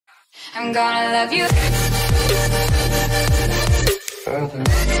I'm gonna love you.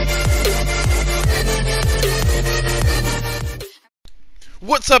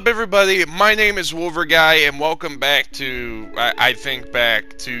 What's up, everybody? My name is Wolverguy, and welcome back to, I think,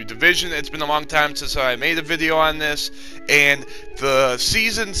 back to Division. It's been a long time since I made a video on this, and the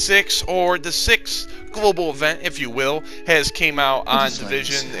Season 6, or the 6th global event, if you will, has came out on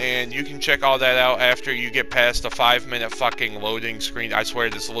Division, and you can check all that out after you get past the 5-minute fucking loading screen. I swear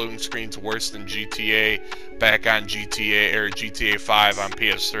this loading screen's worse than GTA back on GTA, or GTA 5 on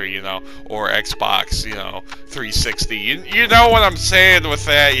PS3, you know, or Xbox, you know, 360. You know what I'm saying with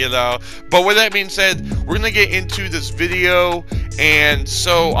that, you know. But with that being said, we're going to get into this video, and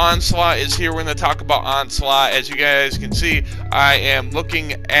so Onslaught is here. We're going to talk about Onslaught. As you guys can see, I am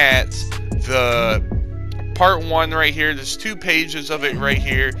looking at the part 1 right here. There's 2 pages of it right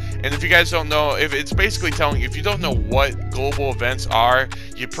here, and if you guys don't know, if it's basically telling you, if you don't know what global events are,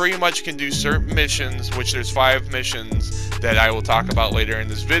 you pretty much can do certain missions, which there's 5 missions that I will talk about later in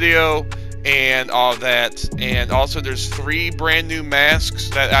this video, and all that. And also there's 3 brand new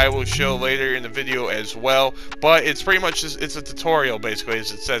masks that I will show later in the video as well. But it's pretty much just, it's a tutorial basically,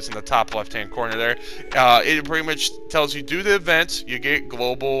 as it says in the top left hand corner there. It pretty much tells you do the events, you get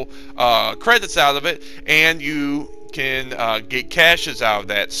global credits out of it, and you can get caches out of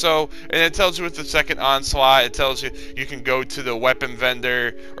that. So, and it tells you with the second Onslaught, it tells you you can go to the weapon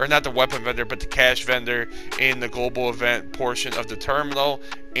vendor, or not the weapon vendor, but the cache vendor in the global event portion of the terminal,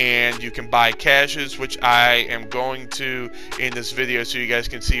 and you can buy caches, which I am going to in this video so you guys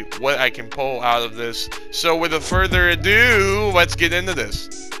can see what I can pull out of this. So without further ado, let's get into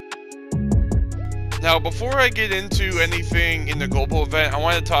this. Now, before I get into anything in the global event, I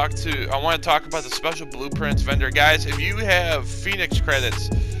want to talk about the special blueprints vendor. Guys, if you have Phoenix credits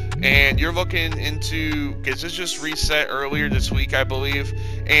and you're looking into, because this just reset earlier this week, I believe,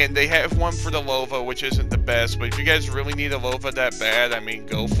 and they have one for the Lova, which isn't the best, but if you guys really need a Lova that bad, I mean,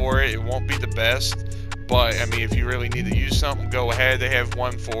 go for it. It won't be the best, but I mean, if you really need to use something, go ahead. They have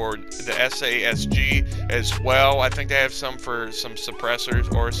one for the SASG as well. I think they have some for some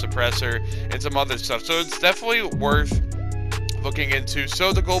suppressors, or suppressor, and some other stuff. So it's definitely worth looking into.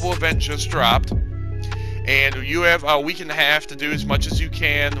 So the global event just dropped, and you have a week and a half to do as much as you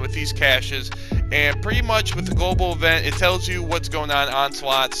can with these caches. And pretty much with the global event, it tells you what's going on,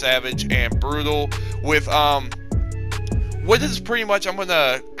 Onslaught, Savage, and Brutal. With what is pretty much, I'm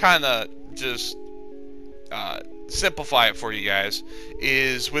gonna kind of just simplify it for you guys,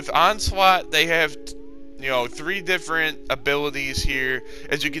 is with Onslaught, they have, you know, 3 different abilities here.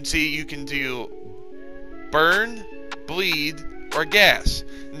 As you can see, you can do burn, bleed, or gas.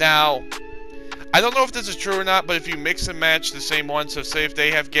 Now, I don't know if this is true or not, but if you mix and match the same one, so say if they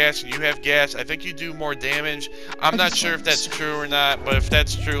have gas and you have gas, I think you do more damage. I'm not sure if that's true or not, but if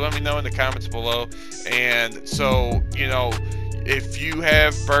that's true, let me know in the comments below. And so, you know, if you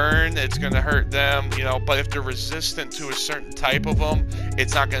have burn, it's going to hurt them, you know, but if they're resistant to a certain type of them,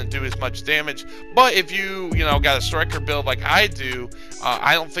 it's not going to do as much damage. But if you know, got a striker build like I do,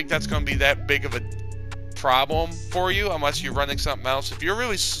 I don't think that's going to be that big of a problem for you unless you're running something else. If you're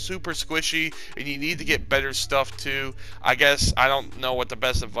really super squishy and you need to get better stuff too, I guess, I don't know what the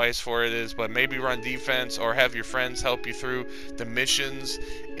best advice for it is, but maybe run defense or have your friends help you through the missions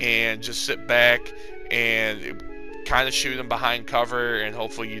and just sit back and kind of shoot them behind cover, and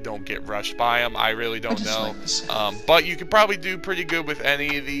hopefully you don't get rushed by them. I really don't know. But you could probably do pretty good with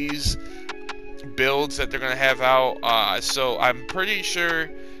any of these builds that they're going to have out. So I'm pretty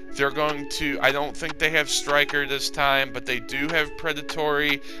sure they're going to, I don't think they have Striker this time, but they do have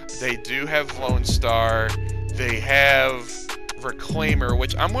Predatory, they do have Lone Star, they have Reclaimer,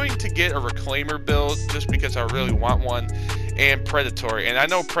 which I'm going to get a Reclaimer build just because I really want one, and Predatory. And I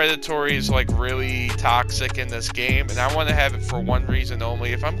know Predatory is like really toxic in this game, and I want to have it for one reason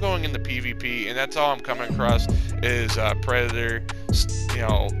only. If I'm going into PvP, and that's all I'm coming across is Predator, you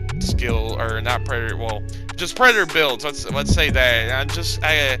know, skill, or not Predator, well, just Predator builds. Let's say that.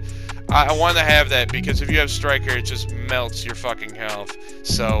 I want to have that because if you have Striker, it just melts your fucking health.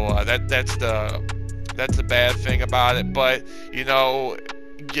 So that's the bad thing about it. But you know,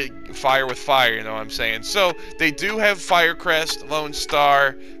 get fire with fire, you know what I'm saying? So they do have Firecrest, Lone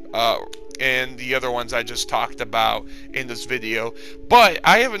Star, and the other ones I just talked about in this video. But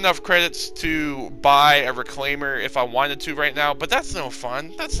I have enough credits to buy a Reclaimer if I wanted to right now, but that's no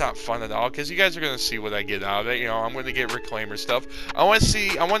fun. That's not fun at all, because you guys are going to see what I get out of it. You know, I'm going to get Reclaimer stuff. I want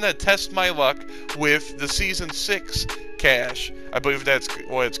to test my luck with the Season 6 cache. I believe that's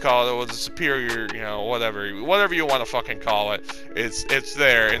what it's called. It was a superior, you know, whatever you want to fucking call it. It's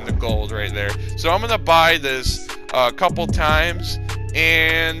there in the gold right there. So I'm going to buy this a couple times,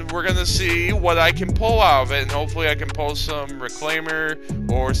 and we're gonna see what I can pull out of it, and hopefully I can pull some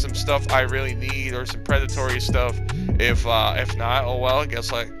reclaimer or some stuff I really need, or some predatory stuff. If not, oh well, I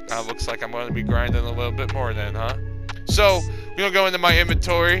guess looks like I'm gonna be grinding a little bit more then, huh? So we're gonna go into my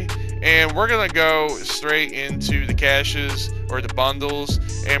inventory, and we're gonna go straight into the caches or the bundles,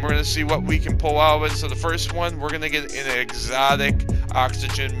 and we're gonna see what we can pull out of it. So the first one, we're gonna get an exotic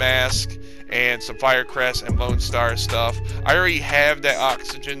oxygen mask and some Firecrest and Lone Star stuff. I already have that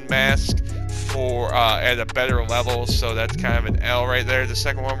oxygen mask for at a better level, so that's kind of an L right there. The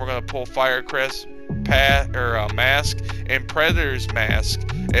second one, we're gonna pull Firecrest mask and Predator's mask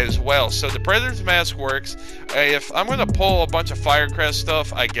as well. So the Predator's mask works. If I'm gonna pull a bunch of Firecrest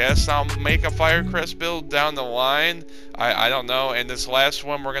stuff, I guess I'll make a Firecrest build down the line. I don't know. And this last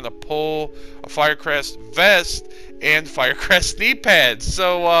one, we're gonna pull a Firecrest vest and Firecrest knee pads.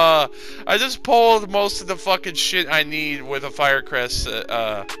 So I just pulled most of the fucking shit I need with a Firecrest.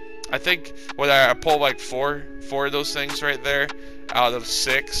 I think I pulled like four of those things right there out of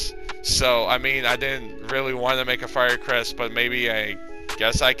 6. So I mean, I didn't really want to make a Firecrest, but maybe I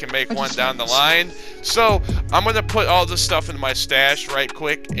guess I can make one down the line. So I'm gonna put all this stuff in my stash right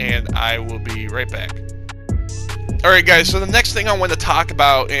quick, and I will be right back. Alright guys, so the next thing I want to talk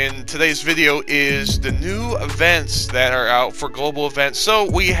about in today's video is the new events that are out for global events. So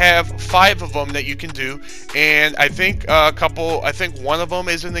we have 5 of them that you can do, and I think one of them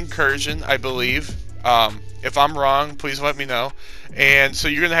is an incursion, I believe. If I'm wrong, please let me know. And so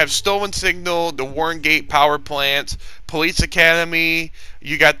you're going to have Stolen Signal, the Warren Gate Power Plant, Police Academy,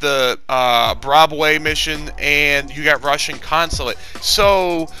 you got the Broadway mission, and you got Russian Consulate.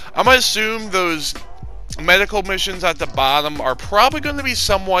 So I'm going to assume those medical missions at the bottom are probably going to be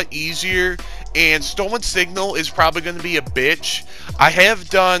somewhat easier, and Stolen Signal is probably going to be a bitch. I have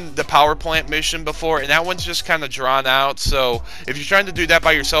done the power plant mission before, and that one's just kind of drawn out, so if you're trying to do that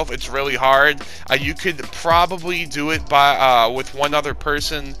by yourself, it's really hard. You could probably do it by with one other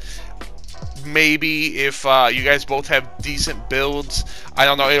person, maybe, if you guys both have decent builds. I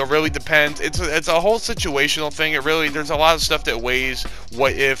don't know, it'll really depend. It's a whole situational thing. There's a lot of stuff that weighs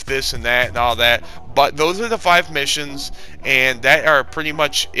what if, this and that and all that. But those are the 5 missions, and that are pretty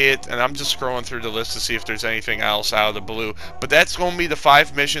much it. And I'm just scrolling through the list to see if there's anything else out of the blue. But that's going to be the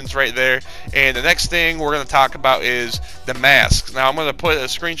 5 missions right there. And the next thing we're going to talk about is the masks. Now I'm going to put a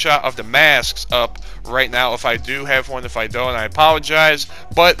screenshot of the masks up right now. If I do have one, if I don't, I apologize.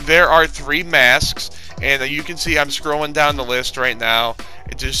 But there are 3 masks, and you can see I'm scrolling down the list right now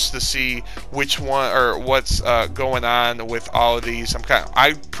just to see which one or what's going on with all of these.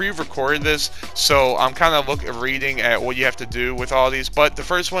 I pre-recorded this, so I'm kind of reading at what you have to do with all these. But the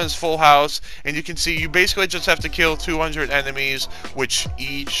first one is Full House, and you can see you basically just have to kill 200 enemies, which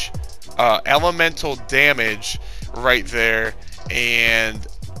each elemental damage right there. And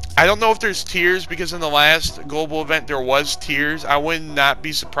I don't know if there's tiers, because in the last global event there was tiers. I would not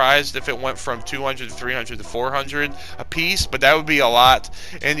be surprised if it went from 200 to 300 to 400 a piece, but that would be a lot.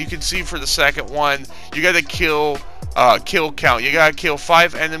 And you can see for the second one, you got to kill count. You got to kill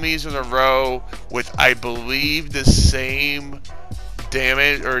 5 enemies in a row with, I believe, the same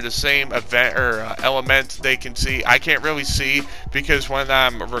damage or the same event or element they can see. I can't really see, because when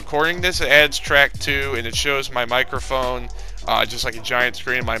I'm recording this, it adds track 2 and it shows my microphone, just like a giant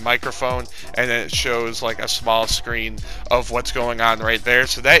screen of my microphone, and then it shows like a small screen of what's going on right there.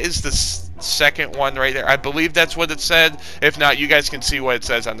 So that is the second one right there. I believe that's what it said. If not, you guys can see what it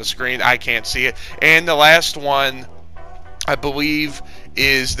says on the screen. I can't see it. And the last one, I believe,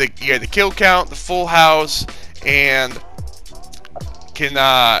 is the kill count, the Full House, and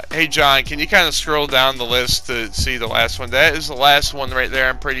hey John, can you kind of scroll down the list to see the last one? That is the last one right there,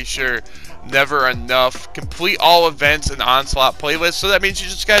 I'm pretty sure. Never Enough. Complete all events in Onslaught playlist. So that means you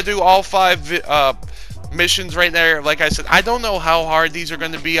just gotta do all 5 missions right there. Like I said, I don't know how hard these are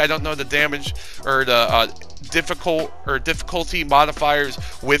going to be. I don't know the damage or the difficulty modifiers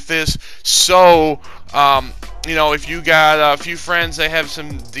with this. So you know, if you got a few friends that have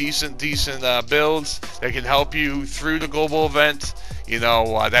some decent builds that can help you through the global event, you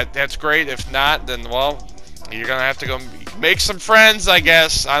know, that's great. If not, then, well, you're gonna have to go make some friends, I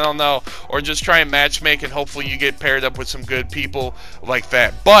guess. I don't know, or just try and matchmake, and hopefully you get paired up with some good people like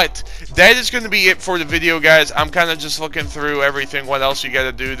that. But that is going to be it for the video, guys. I'm kind of just looking through everything. What else you got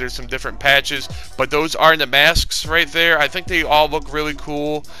to do? There's some different patches, but those are the masks right there. I think they all look really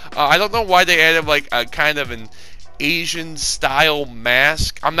cool. I don't know why they added like a kind of an Asian style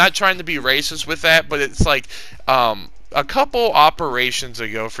mask. I'm not trying to be racist with that, but it's like a couple operations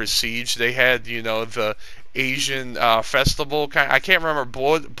ago for Siege, they had, you know, the Asian festival. I can't remember,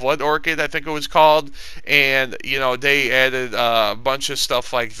 Blood Orchid, I think it was called. And you know, they added a bunch of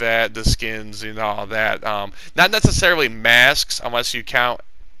stuff like that, the skins, you know, all that. Not necessarily masks, unless you count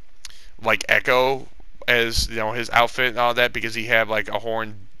like Echo as, you know, his outfit and all that, because he had like a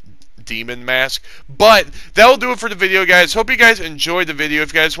horn demon mask. But that'll do it for the video, guys. Hope you guys enjoyed the video.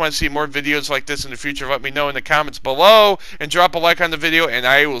 If you guys want to see more videos like this in the future, let me know in the comments below and drop a like on the video, and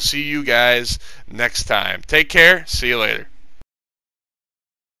I will see you guys next time. Take care. See you later.